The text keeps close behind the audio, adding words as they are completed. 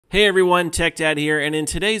Hey everyone, Tech Dad here, and in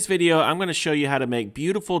today's video I'm going to show you how to make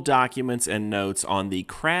beautiful documents and notes on the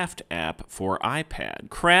Craft app for iPad.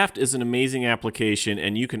 Craft is an amazing application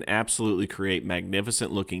and you can absolutely create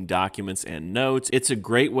magnificent looking documents and notes. It's a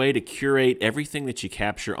great way to curate everything that you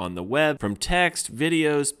capture on the web, from text,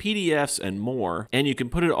 videos, PDFs, and more, and you can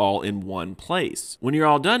put it all in one place. When you're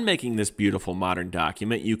all done making this beautiful modern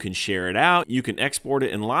document, you can share it out, you can export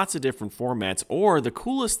it in lots of different formats, or the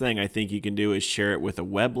coolest thing I think you can do is share it with a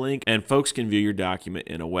web link and folks can view your document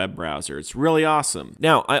in a web browser. It's really awesome.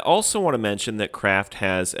 Now, I also want to mention that Craft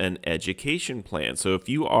has an education plan. So if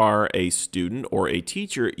you are a student or a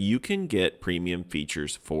teacher, you can get premium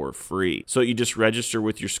features for free. So you just register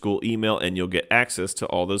with your school email and you'll get access to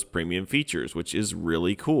all those premium features, which is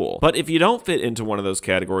really cool. But if you don't fit into one of those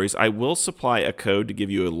categories, I will supply a code to give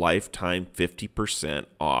you a lifetime 50%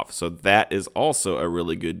 off. So that is also a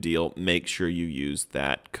really good deal. Make sure you use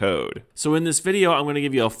that code. So in this video, I'm going to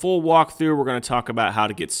give you a full walkthrough. We're going to talk about how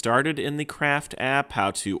to get started in the Craft app,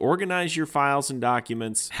 how to organize your files and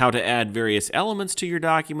documents, how to add various elements to your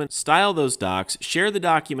document, style those docs, share the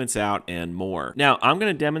documents out, and more. Now, I'm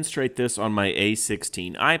going to demonstrate this on my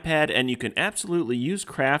A16 iPad, and you can absolutely use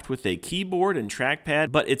Craft with a keyboard and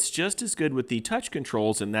trackpad, but it's just as good with the touch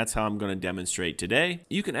controls, and that's how I'm going to demonstrate today.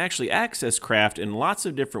 You can actually access Craft in lots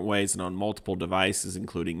of different ways and on multiple devices,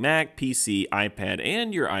 including Mac, PC, iPad,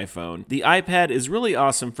 and your iPhone. The iPad is really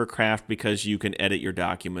awesome for Craft because you can edit your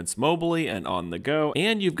documents mobilely and on the go,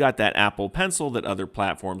 and you've got that Apple Pencil that other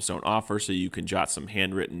platforms don't offer, so you can jot some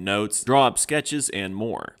handwritten notes, draw up sketches, and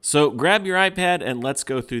more. So grab your iPad and let's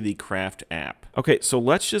go through the Craft app. Okay, so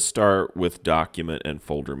let's just start with document and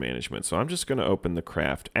folder management. So I'm just going to open the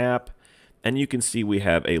Craft app. And you can see we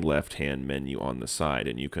have a left-hand menu on the side,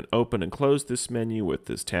 and you can open and close this menu with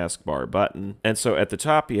this taskbar button. And so at the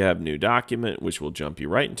top you have New Document, which will jump you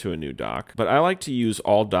right into a new doc. But I like to use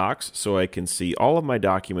All Docs so I can see all of my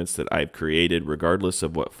documents that I've created regardless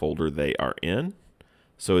of what folder they are in.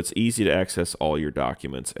 So it's easy to access all your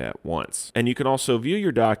documents at once. And you can also view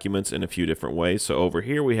your documents in a few different ways. So over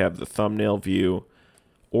here we have the thumbnail view,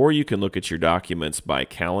 or you can look at your documents by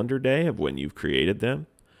calendar day of when you've created them.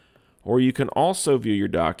 Or you can also view your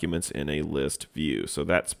documents in a list view. So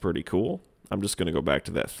that's pretty cool. I'm just going to go back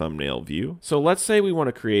to that thumbnail view. So let's say we want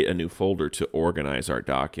to create a new folder to organize our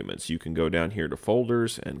documents. You can go down here to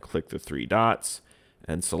Folders and click the three dots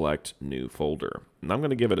and select New Folder. And I'm going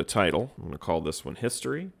to give it a title. I'm going to call this one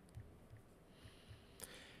History.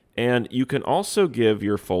 And you can also give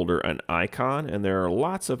your folder an icon, and there are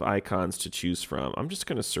lots of icons to choose from. I'm just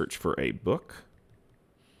going to search for a book.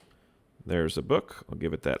 There's a book. I'll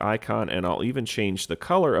give it that icon, and I'll even change the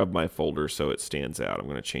color of my folder so it stands out. I'm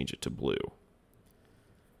going to change it to blue.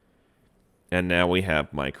 And now we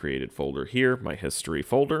have my created folder here, my history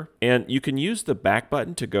folder. And you can use the back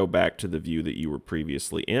button to go back to the view that you were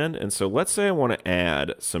previously in. And so let's say I want to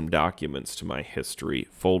add some documents to my history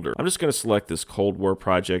folder. I'm just going to select this Cold War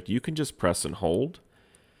project. You can just press and hold.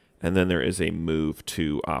 And then there is a Move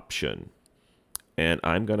To option. And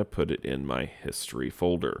I'm going to put it in my history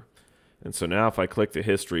folder. And so now if I click the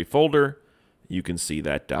history folder, you can see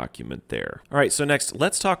that document there. All right, so next,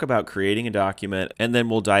 let's talk about creating a document, and then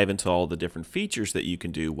we'll dive into all the different features that you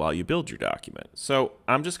can do while you build your document. So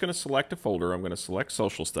I'm just going to select a folder. I'm going to select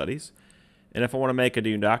Social Studies. And if I want to make a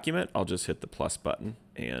new document, I'll just hit the plus button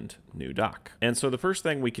and New Doc. And so the first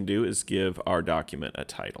thing we can do is give our document a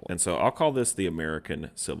title. And so I'll call this the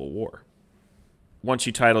American Civil War. Once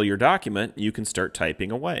you title your document, you can start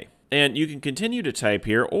typing away. And you can continue to type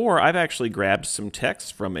here, or I've actually grabbed some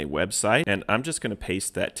text from a website, and I'm just going to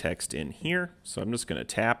paste that text in here. So I'm just going to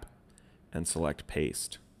tap and select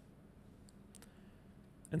Paste.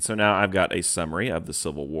 And so now I've got a summary of the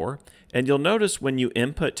Civil War. And you'll notice when you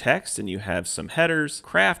input text and you have some headers,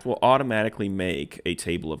 Craft will automatically make a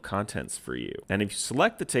table of contents for you. And if you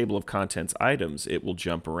select the table of contents items, it will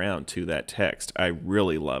jump around to that text. I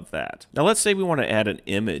really love that. Now let's say we want to add an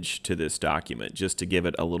image to this document just to give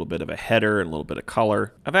it a little bit of a header and a little bit of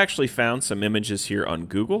color. I've actually found some images here on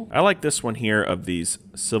Google. I like this one here of these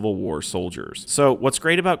Civil War soldiers. So what's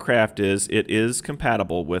great about Craft is it is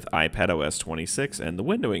compatible with iPadOS 26 and the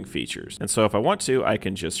windowing features. And so if I want to, I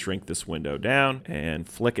can just shrink this window down and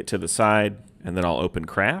flick it to the side, and then I'll open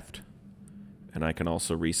Craft, and I can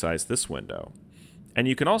also resize this window. And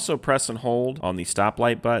you can also press and hold on the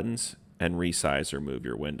stoplight buttons and resize or move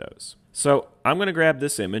your windows. So I'm going to grab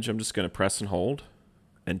this image. I'm just going to press and hold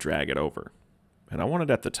and drag it over. And I want it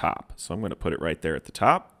at the top, so I'm going to put it right there at the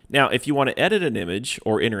top. Now, if you want to edit an image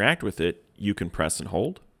or interact with it, you can press and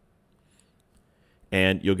hold.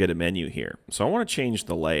 and you'll get a menu here. So I want to change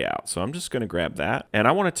the layout. So I'm just going to grab that, and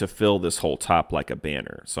I want it to fill this whole top like a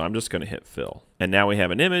banner. So I'm just going to hit fill. And now we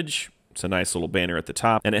have an image. It's a nice little banner at the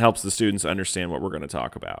top, and it helps the students understand what we're going to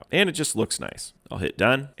talk about. And it just looks nice. I'll hit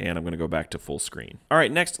done, and I'm going to go back to full screen. All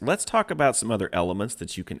right, next, let's talk about some other elements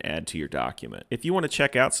that you can add to your document. If you want to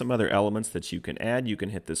check out some other elements that you can add, you can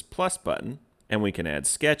hit this plus button, and we can add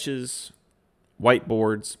sketches,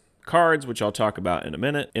 whiteboards, cards, which I'll talk about in a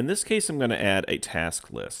minute. In this case, I'm going to add a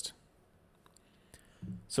task list.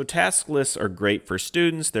 So task lists are great for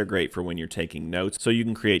students. They're great for when you're taking notes. So you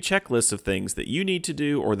can create checklists of things that you need to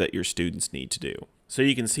do or that your students need to do. So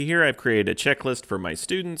you can see here I've created a checklist for my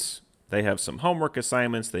students. They have some homework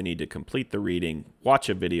assignments. They need to complete the reading, watch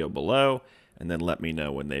a video below, and then let me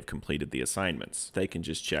know when they've completed the assignments. They can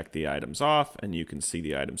just check the items off, and you can see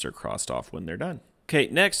the items are crossed off when they're done. Okay,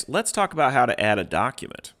 next, let's talk about how to add a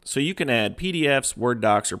document. So you can add PDFs, Word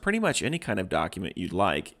docs, or pretty much any kind of document you'd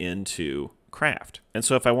like into Craft. And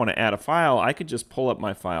so if I want to add a file, I could just pull up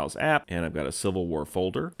my Files app, and I've got a Civil War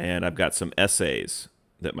folder, and I've got some essays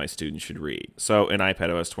that my students should read. So in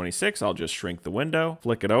iPadOS 26, I'll just shrink the window,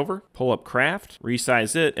 flick it over, pull up Craft,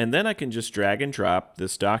 resize it, and then I can just drag and drop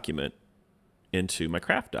this document into my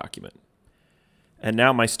Craft document. And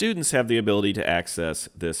now my students have the ability to access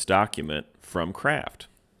this document from Craft.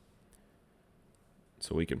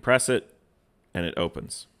 So we can press it, and it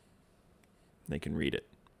opens. They can read it.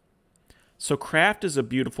 So Craft is a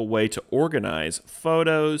beautiful way to organize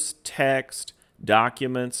photos, text,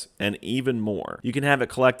 documents, and even more. You can have it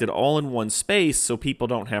collected all in one space so people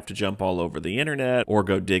don't have to jump all over the internet or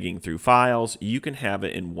go digging through files. You can have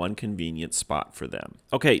it in one convenient spot for them.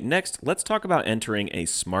 Okay, next, let's talk about entering a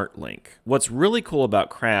smart link. What's really cool about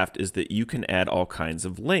Craft is that you can add all kinds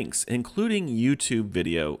of links, including YouTube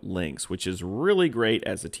video links, which is really great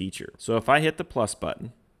as a teacher. So if I hit the plus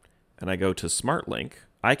button and I go to Smart Link,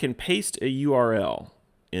 I can paste a URL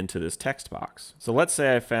into this text box. So let's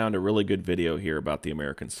say I found a really good video here about the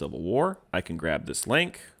American Civil War. I can grab this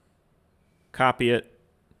link, copy it,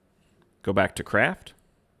 go back to Craft,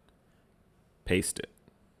 paste it.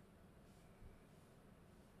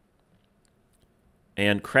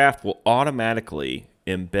 And Craft will automatically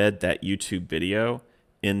embed that YouTube video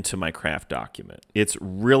into my Craft document. It's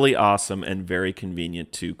really awesome and very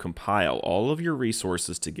convenient to compile all of your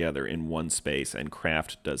resources together in one space, and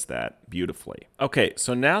Craft does that beautifully. Okay,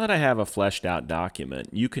 so now that I have a fleshed out document,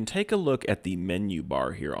 you can take a look at the menu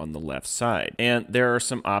bar here on the left side, and there are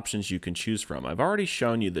some options you can choose from. I've already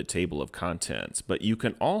shown you the table of contents, but you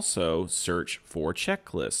can also search for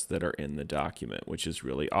checklists that are in the document, which is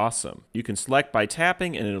really awesome. You can select by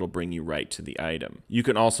tapping and it'll bring you right to the item. You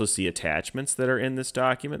can also see attachments that are in this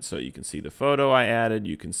document, so you can see the photo I added,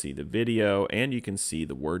 you can see the video, and you can see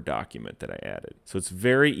the Word document that I added. So it's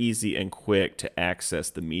very easy and quick to access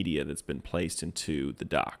the media that's been placed into the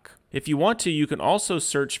doc. If you want to, you can also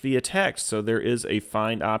search via text. So there is a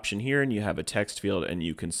find option here, and you have a text field, and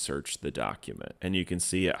you can search the document. And you can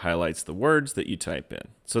see it highlights the words that you type in.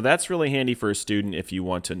 So that's really handy for a student if you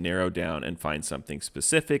want to narrow down and find something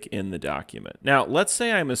specific in the document. Now, let's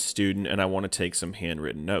say I'm a student and I want to take some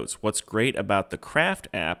handwritten notes. What's great about the Craft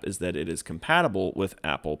app is that it is compatible with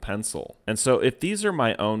Apple Pencil. And so if these are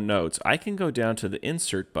my own notes, I can go down to the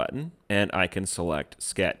Insert button, and I can select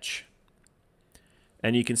Sketch.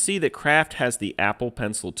 And you can see that Craft has the Apple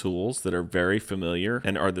Pencil tools that are very familiar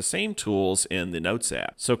and are the same tools in the Notes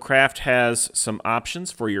app. So Craft has some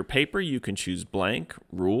options for your paper. You can choose blank,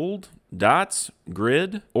 ruled, dots,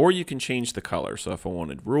 grid, or you can change the color. So if I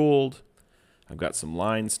wanted ruled, I've got some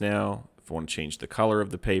lines now. If I want to change the color of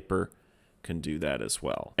the paper, can do that as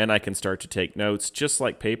well. And I can start to take notes just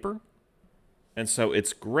like paper. And so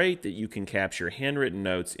it's great that you can capture handwritten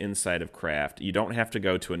notes inside of Craft. You don't have to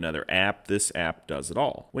go to another app. This app does it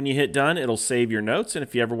all. When you hit done, it'll save your notes, and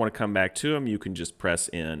if you ever want to come back to them, you can just press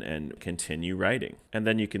in and continue writing. And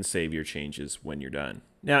then you can save your changes when you're done.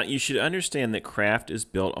 Now, you should understand that Craft is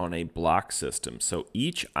built on a block system, so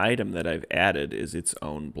each item that I've added is its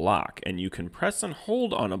own block, and you can press and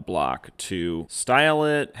hold on a block to style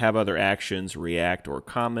it, have other actions, react or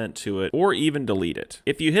comment to it, or even delete it.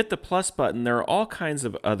 If you hit the plus button, there are all kinds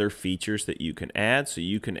of other features that you can add, so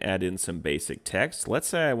you can add in some basic text. Let's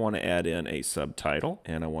say I want to add in a subtitle,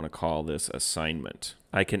 and I want to call this assignment.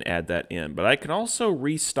 I can add that in, but I can also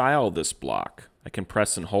restyle this block. I can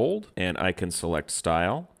press and hold, and I can select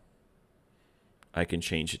style. I can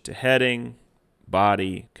change it to heading,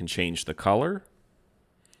 body, can change the color,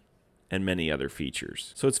 and many other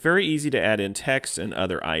features. So it's very easy to add in text and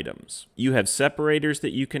other items. You have separators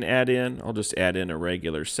that you can add in. I'll just add in a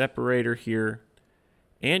regular separator here,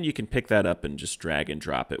 and you can pick that up and just drag and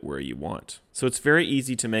drop it where you want. So it's very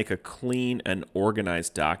easy to make a clean and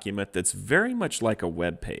organized document that's very much like a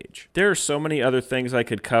web page. There are so many other things I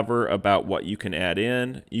could cover about what you can add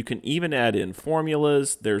in. You can even add in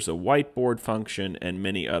formulas, there's a whiteboard function, and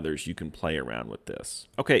many others you can play around with this.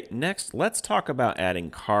 Okay, next let's talk about adding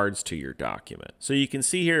cards to your document. So you can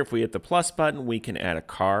see here if we hit the plus button, we can add a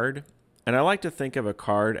card. And I like to think of a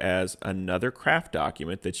card as another craft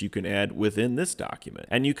document that you can add within this document.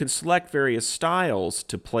 And you can select various styles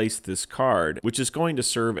to place this card, which is going to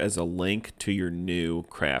serve as a link to your new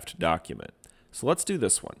craft document. So let's do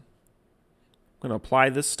this one. I'm going to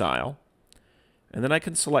apply this style, and then I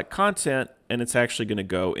can select content, and it's actually going to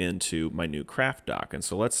go into my new craft doc. And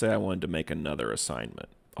so let's say I wanted to make another assignment.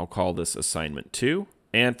 I'll call this assignment 2.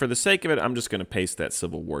 And for the sake of it, I'm just going to paste that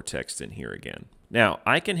Civil War text in here again. Now,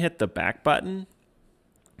 I can hit the back button,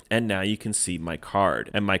 and now you can see my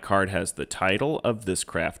card. And my card has the title of this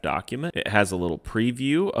craft document. It has a little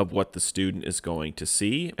preview of what the student is going to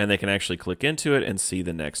see, and they can actually click into it and see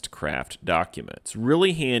the next craft document. It's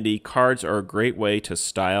really handy. Cards are a great way to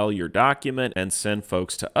style your document and send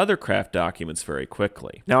folks to other craft documents very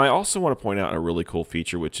quickly. Now, I also want to point out a really cool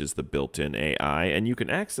feature, which is the built-in AI, and you can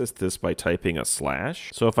access this by typing a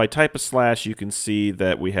slash. So if I type a slash, you can see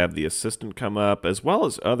that we have the assistant come up as well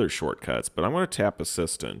as other shortcuts, but I'm going to tap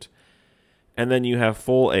assistant. And then you have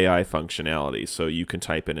full AI functionality, so you can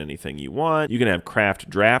type in anything you want. You can have Craft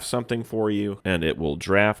draft something for you, and it will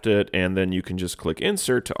draft it, and then you can just click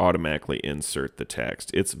Insert to automatically insert the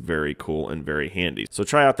text. It's very cool and very handy. So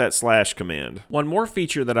try out that slash command. One more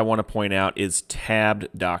feature that I want to point out is tabbed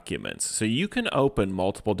documents. So you can open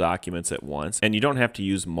multiple documents at once, and you don't have to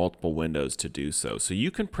use multiple windows to do so. So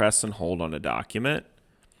you can press and hold on a document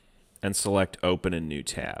and select Open in New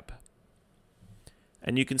Tab.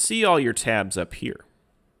 And you can see all your tabs up here.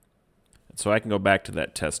 And so I can go back to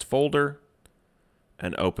that test folder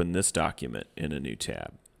and open this document in a new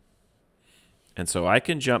tab. And so I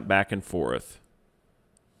can jump back and forth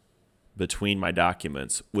between my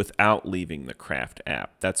documents without leaving the Craft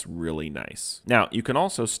app. That's really nice. Now, you can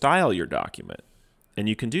also style your document, and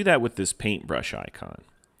you can do that with this paintbrush icon.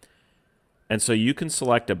 And so you can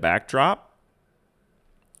select a backdrop,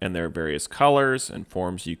 and there are various colors and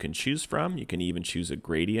forms you can choose from. You can even choose a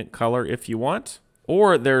gradient color if you want.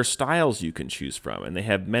 Or there are styles you can choose from, and they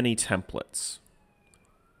have many templates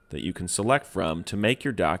that you can select from to make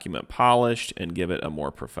your document polished and give it a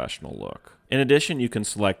more professional look. In addition, you can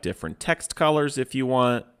select different text colors if you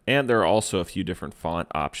want, and there are also a few different font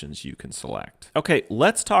options you can select. Okay,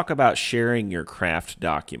 let's talk about sharing your craft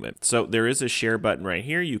document. So there is a share button right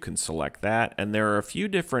here. You can select that, and there are a few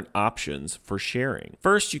different options for sharing.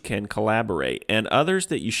 First, you can collaborate, and others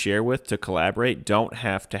that you share with to collaborate don't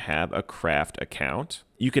have to have a craft account.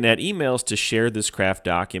 You can add emails to share this craft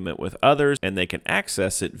document with others, and they can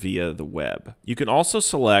access it via the web. You can also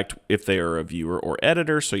select if they are a viewer or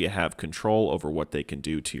editor, so you have control over what they can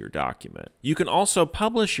do to your document. You can also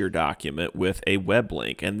publish your document with a web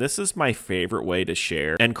link, and this is my favorite way to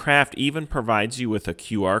share. And Craft even provides you with a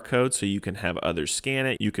QR code so you can have others scan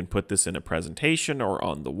it. You can put this in a presentation or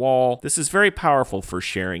on the wall. This is very powerful for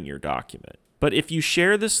sharing your document. But if you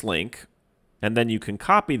share this link, and then you can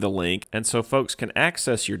copy the link, and so folks can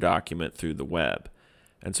access your document through the web.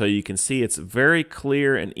 And so you can see it's a very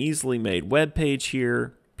clear and easily made web page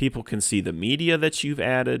here. People can see the media that you've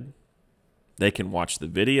added. They can watch the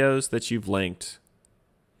videos that you've linked.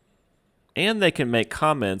 And they can make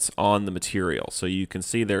comments on the material. So you can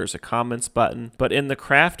see there's a comments button. But in the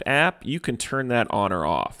Craft app, you can turn that on or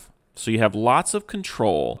off. So you have lots of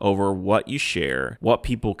control over what you share, what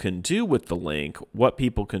people can do with the link, what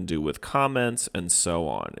people can do with comments, and so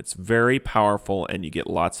on. It's very powerful, and you get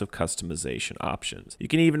lots of customization options. You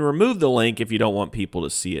can even remove the link if you don't want people to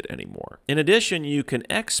see it anymore. In addition, you can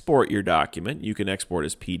export your document. You can export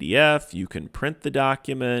as PDF, you can print the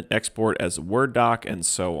document, export as a Word doc, and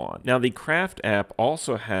so on. Now, the Craft app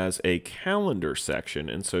also has a calendar section,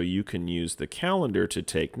 and so you can use the calendar to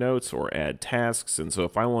take notes or add tasks. And so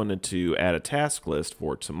if I wanted to add a task list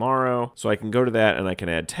for tomorrow, so I can go to that and I can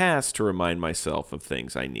add tasks to remind myself of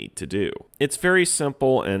things I need to do. It's very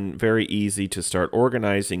simple and very easy to start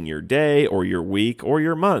organizing your day or your week or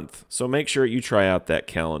your month. So make sure you try out that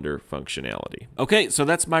calendar functionality. Okay, so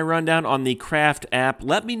that's my rundown on the Craft app.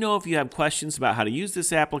 Let me know if you have questions about how to use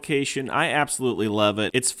this application. I absolutely love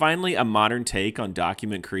it. It's finally a modern take on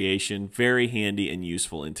document creation. Very handy and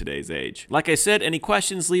useful in today's age. Like I said, any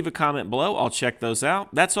questions, leave a comment below. I'll check those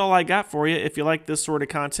out. That's all I got for you. If you like this sort of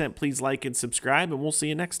content, please like and subscribe, and we'll see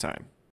you next time.